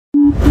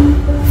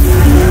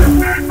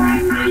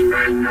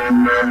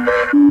What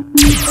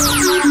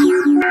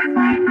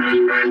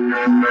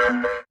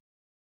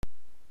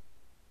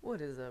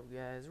is up,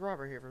 guys?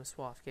 Robert here from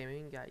Swaff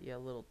Gaming. Got you a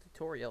little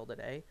tutorial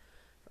today.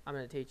 I'm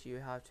going to teach you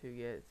how to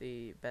get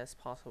the best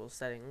possible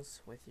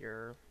settings with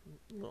your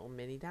little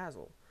mini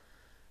Dazzle.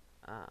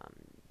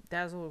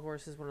 Dazzle, of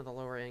course, is one of the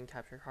lower end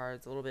capture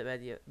cards, a little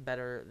bit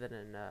better than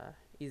an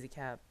Easy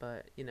Cap,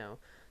 but you know,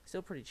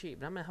 still pretty cheap.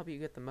 But I'm going to help you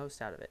get the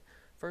most out of it.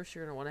 First,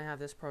 you're going to want to have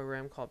this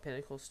program called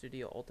Pinnacle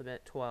Studio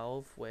Ultimate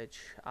 12,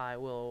 which I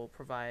will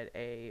provide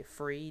a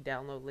free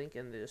download link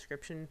in the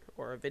description,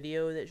 or a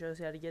video that shows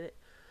you how to get it.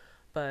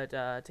 But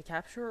to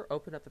capture,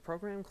 open up the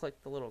program,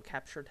 click the little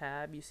capture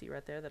tab you see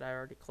right there that I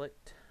already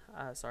clicked.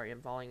 Sorry,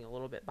 I'm falling a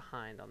little bit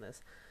behind on this.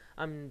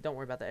 Don't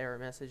worry about the error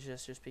message,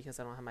 just because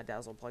I don't have my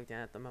Dazzle plugged in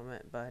at the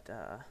moment. But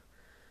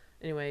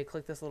anyway,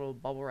 click this little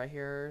bubble right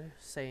here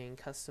saying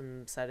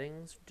custom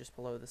settings, just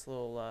below this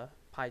little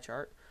pie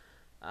chart.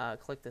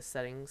 Click the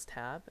settings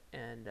tab,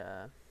 and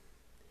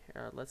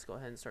here, let's go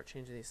ahead and start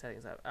changing these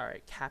settings up.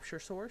 Alright, capture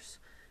source.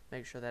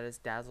 Make sure that is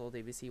Dazzle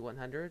DVC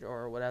 100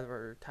 or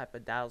whatever type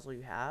of Dazzle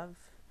you have.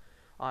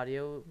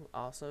 Audio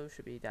also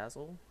should be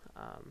Dazzle.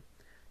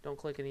 Don't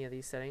click any of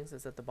these settings.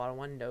 It's at the bottom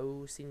one,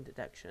 no scene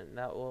detection.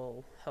 That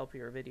will help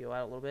your video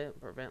out a little bit,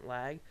 prevent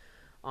lag.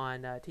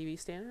 On TV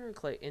standard,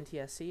 click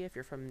NTSC if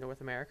you're from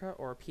North America,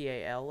 or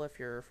PAL if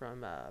you're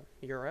from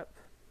Europe.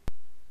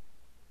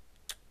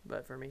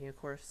 But for me, of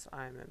course,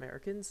 I'm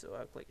American, so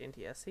I'll click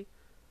NTSC.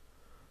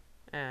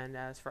 And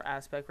as for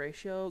aspect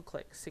ratio,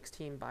 click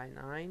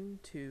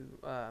 16:9 to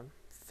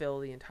fill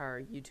the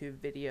entire YouTube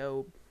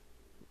video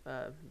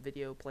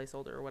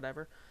placeholder or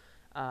whatever.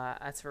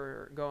 As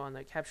for go on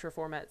the capture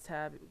formats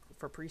tab,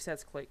 for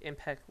presets, click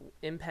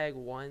MPEG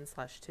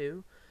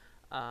 1/2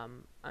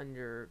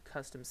 under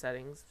custom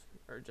settings,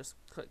 or just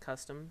click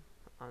custom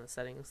on the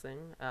settings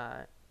thing.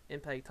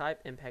 MPEG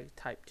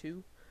type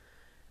 2.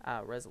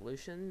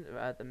 Resolution,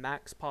 the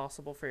max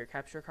possible for your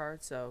capture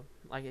card. So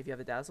like if you have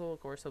a Dazzle,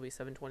 of course it'll be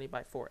 720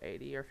 by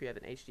 480, or if you have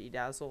an HD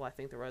Dazzle, I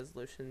think the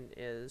resolution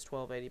is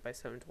 1280 by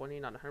 720,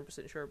 not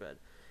 100% sure, but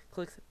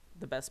click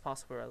the best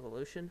possible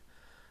resolution.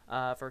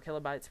 For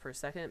kilobytes per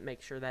second,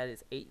 make sure that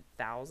is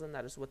 8,000.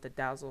 That is what the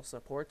Dazzle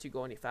supports. You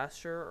go any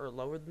faster or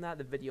lower than that,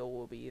 the video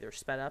will be either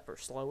sped up or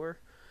slower.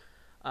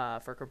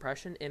 For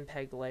compression,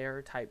 MPEG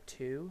layer type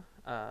 2.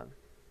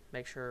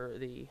 Make sure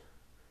the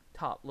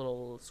top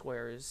little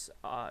squares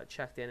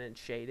checked in and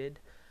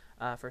shaded.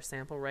 For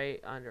sample rate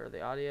under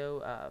the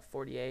audio,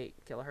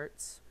 48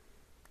 kilohertz.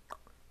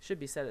 Should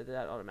be set at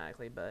that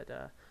automatically, but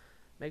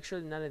make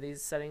sure that none of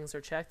these settings are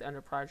checked.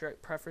 Under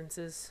project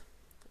preferences,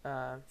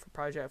 for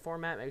project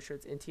format, make sure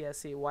it's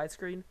NTSC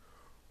widescreen,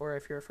 or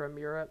if you're from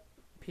Europe,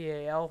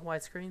 PAL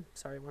widescreen.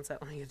 Sorry, one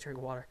sec, let me get a drink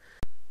of water.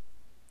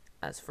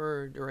 As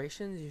for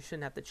durations, you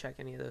shouldn't have to check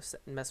any of those,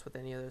 mess with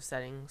any of those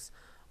settings.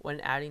 When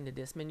adding the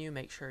disk menu,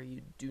 make sure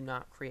you do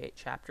not create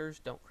chapters.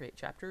 Don't create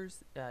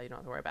chapters. You don't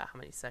have to worry about how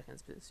many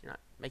seconds, because you're not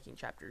making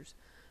chapters.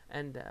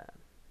 And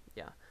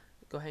yeah,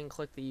 go ahead and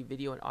click the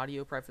video and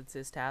audio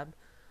preferences tab.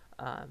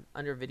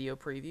 Under video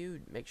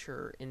preview, make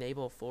sure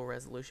enable full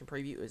resolution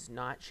preview is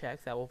not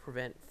checked. That will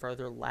prevent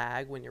further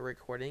lag when you're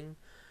recording.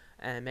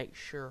 And make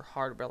sure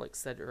hardware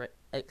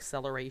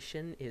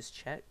acceleration is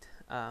checked.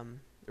 The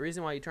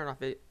reason why you turn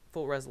off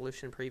full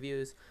resolution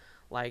previews,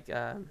 like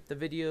the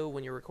video,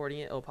 when you're recording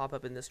it, it'll pop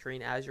up in the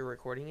screen as you're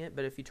recording it,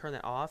 but if you turn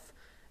that off,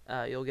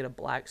 you'll get a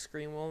black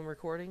screen while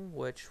recording,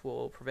 which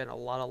will prevent a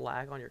lot of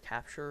lag on your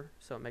capture,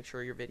 so make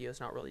sure your video is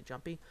not really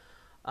jumpy.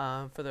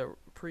 For the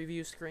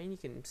preview screen, you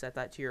can set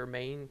that to your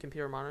main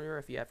computer monitor.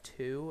 If you have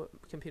two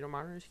computer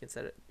monitors, you can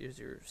set it as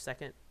your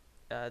second.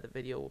 The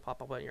video will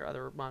pop up on your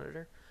other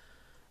monitor.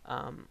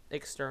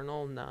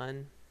 External,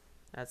 none.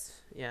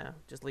 That's, yeah,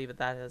 just leave it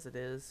that as it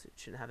is. It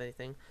shouldn't have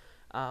anything.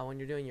 When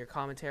you're doing your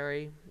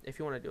commentary, if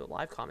you want to do a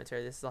live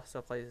commentary, this is also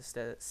a place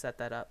to set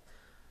that up.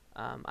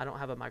 I don't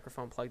have a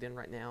microphone plugged in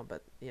right now,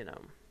 but you know,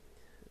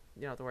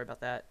 you don't have to worry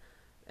about that.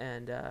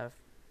 And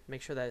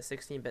make sure that it's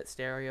 16-bit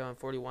stereo and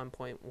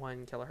 41.1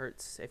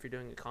 kilohertz if you're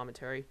doing a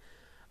commentary.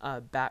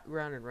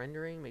 Background and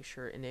rendering, make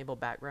sure enable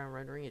background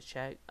rendering is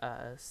checked.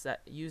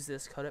 Use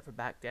this codec for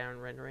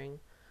background rendering.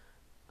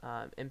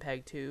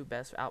 MPEG 2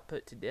 best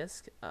output to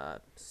disk.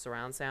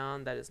 Surround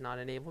sound, that is not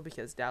enabled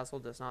because Dazzle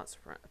does not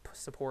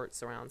support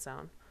surround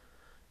sound.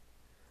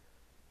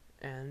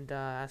 And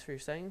as for your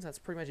settings, that's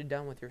pretty much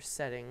done with your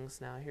settings.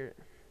 Now here,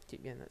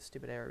 keep getting that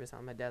stupid error because I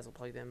have my Dazzle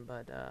plugged in,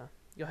 but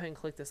go ahead and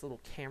click this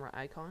little camera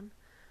icon.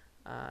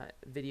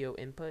 Video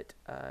input.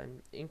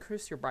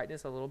 Increase your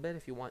brightness a little bit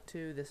if you want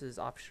to. This is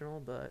optional,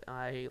 but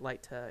I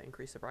like to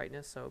increase the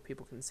brightness so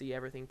people can see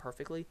everything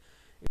perfectly.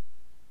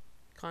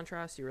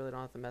 Contrast, you really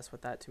don't have to mess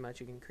with that too much.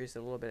 You can increase it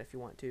a little bit if you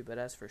want to, but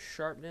as for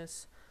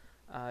sharpness,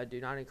 do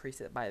not increase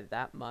it by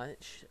that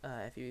much.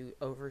 If you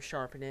over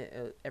sharpen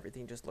it,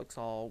 everything just looks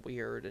all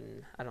weird,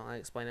 and I don't know how to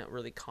explain it,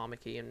 really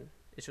comic-y, and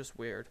it's just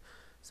weird.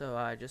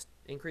 So just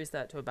increase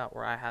that to about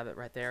where I have it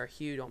right there.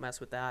 Hue, don't mess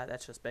with that.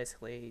 That's just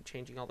basically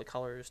changing all the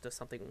colors to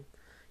something,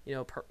 you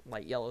know,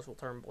 like yellows will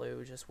turn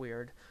blue, just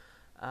weird.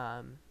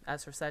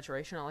 As for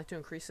saturation, I like to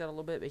increase that a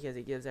little bit because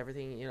it gives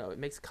everything, it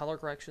makes color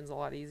corrections a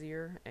lot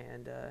easier,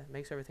 and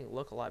makes everything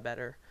look a lot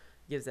better.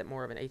 It gives it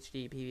more of an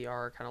HD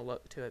PVR kind of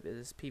look to it,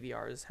 because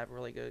PVRs have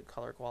really good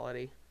color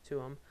quality to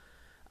them.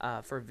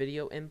 For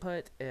video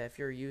input, if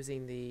you're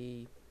using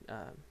the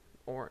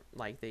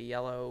like the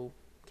yellow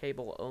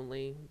cable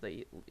only,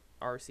 the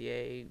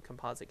RCA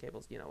composite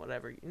cables,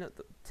 whatever, the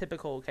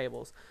typical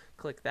cables,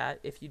 click that.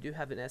 If you do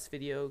have an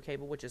S-Video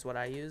cable, which is what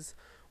I use,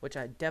 which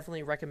I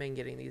definitely recommend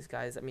getting these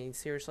guys. I mean,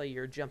 seriously,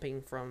 you're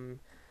jumping from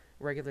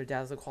regular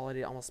Dazzle quality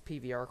to almost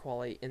PVR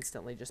quality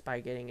instantly just by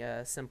getting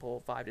a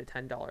simple $5 to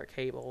 $10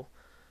 cable.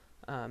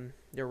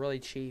 They're really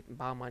cheap,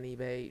 buy them on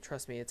eBay.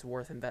 Trust me, it's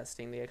worth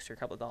investing the extra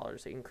couple of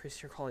dollars. They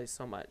increase your quality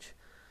so much.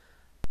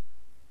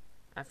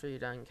 After you're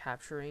done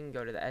capturing,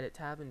 go to the edit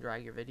tab and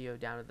drag your video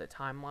down to the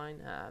timeline.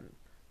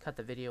 Cut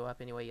the video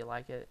up any way you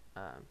like it.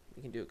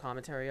 You can do a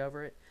commentary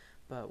over it,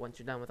 but once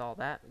you're done with all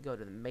that, go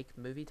to the Make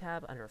Movie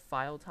tab under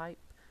File Type.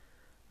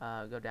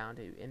 Go down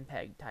to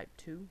MPEG Type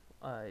 2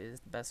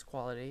 is the best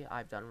quality.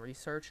 I've done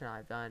research and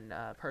I've done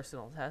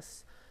personal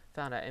tests.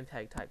 Found out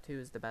MPEG Type 2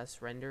 is the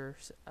best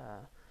renders.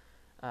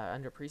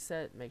 Under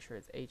preset, make sure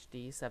it's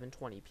HD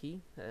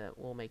 720p.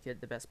 Will make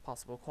it the best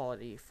possible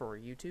quality for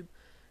YouTube.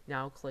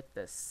 Now click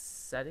the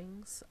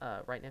settings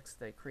right next to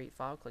the create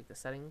file. Click the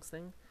settings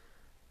thing.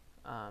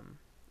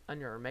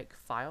 Under make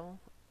file,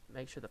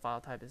 make sure the file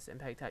type is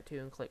MPEG Type 2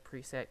 and click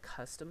preset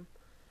custom.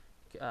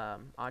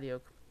 Audio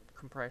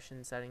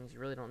compression settings, you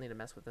really don't need to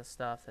mess with this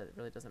stuff. It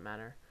really doesn't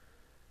matter.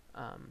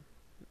 On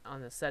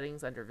the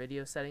settings, under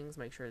video settings,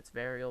 make sure it's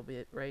variable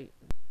bit rate.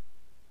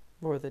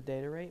 For the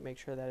data rate, make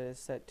sure that it is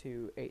set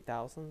to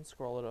 8,000.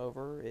 Scroll it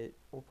over. It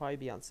will probably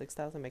be on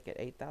 6,000. Make it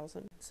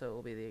 8,000. So it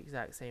will be the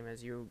exact same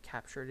as you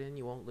captured in.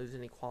 You won't lose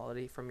any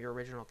quality from your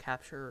original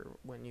capture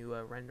when you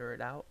render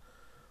it out,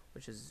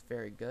 which is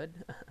very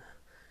good.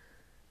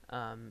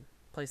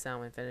 Play sound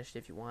when finished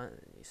if you want,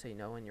 so you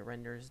know when your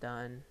render is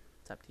done.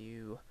 It's up to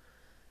you.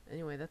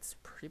 Anyway, that's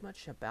pretty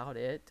much about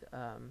it.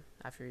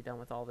 After you're done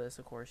with all this,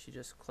 of course, you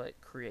just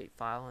click create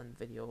file and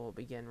video will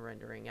begin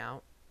rendering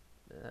out.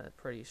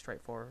 Pretty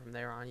straightforward from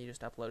there on. You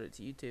just upload it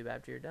to YouTube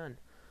after you're done.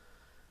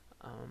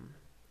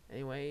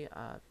 Anyway,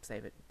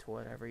 save it to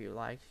whatever you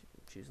like.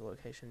 Choose a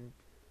location,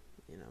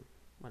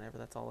 whatever.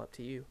 That's all up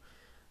to you.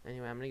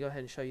 Anyway, I'm going to go ahead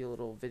and show you a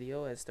little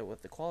video as to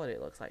what the quality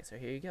looks like. So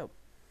here you go.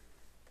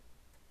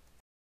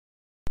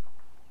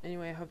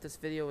 Anyway, I hope this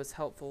video was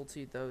helpful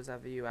to those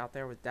of you out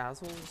there with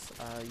Dazzles.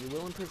 You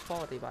will improve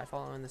quality by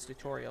following this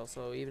tutorial.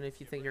 So even if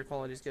you think your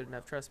quality is good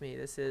enough, trust me,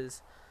 this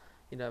is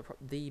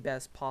the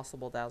best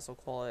possible Dazzle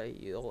quality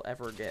you'll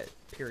ever get,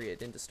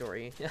 period, end of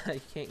story.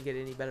 You can't get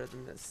any better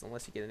than this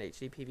unless you get an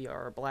HD PVR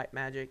or Black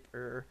Magic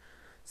or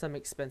some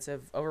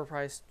expensive,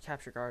 overpriced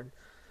capture card.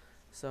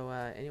 So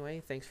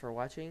anyway, thanks for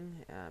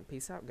watching.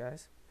 Peace out,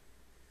 guys.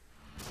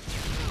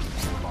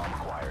 Bomb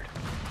acquired.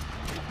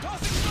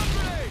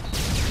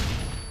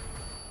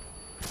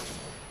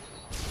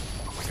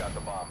 We got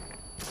the bomb.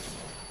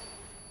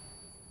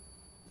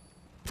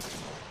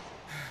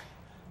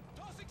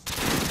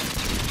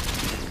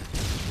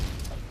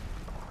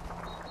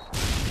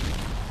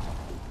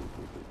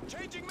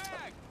 Changing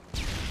mag!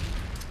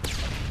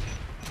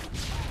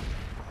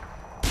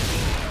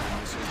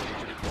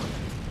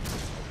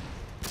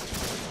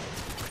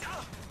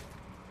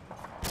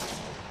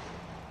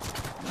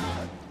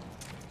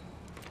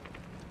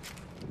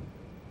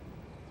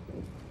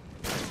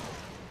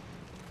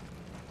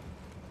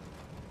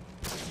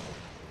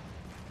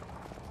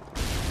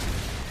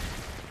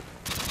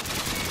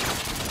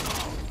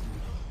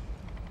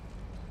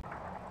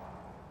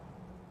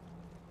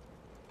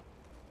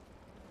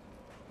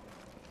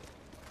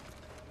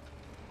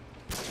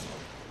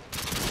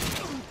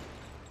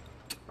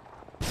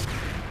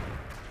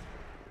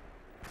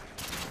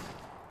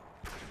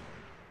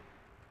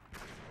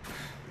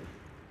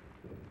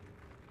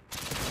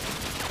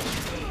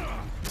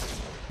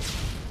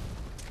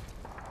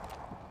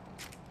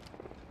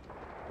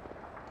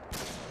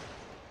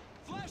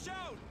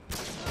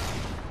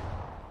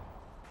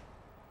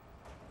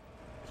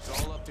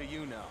 To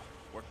you now.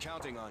 We're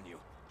counting on you.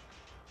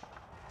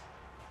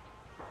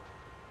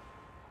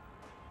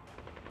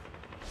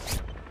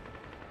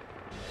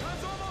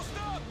 Time's almost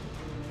up!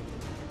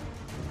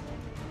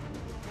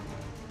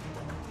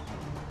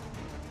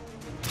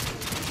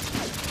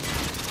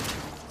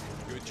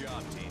 Good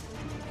job, team.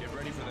 Get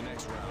ready for the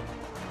next round.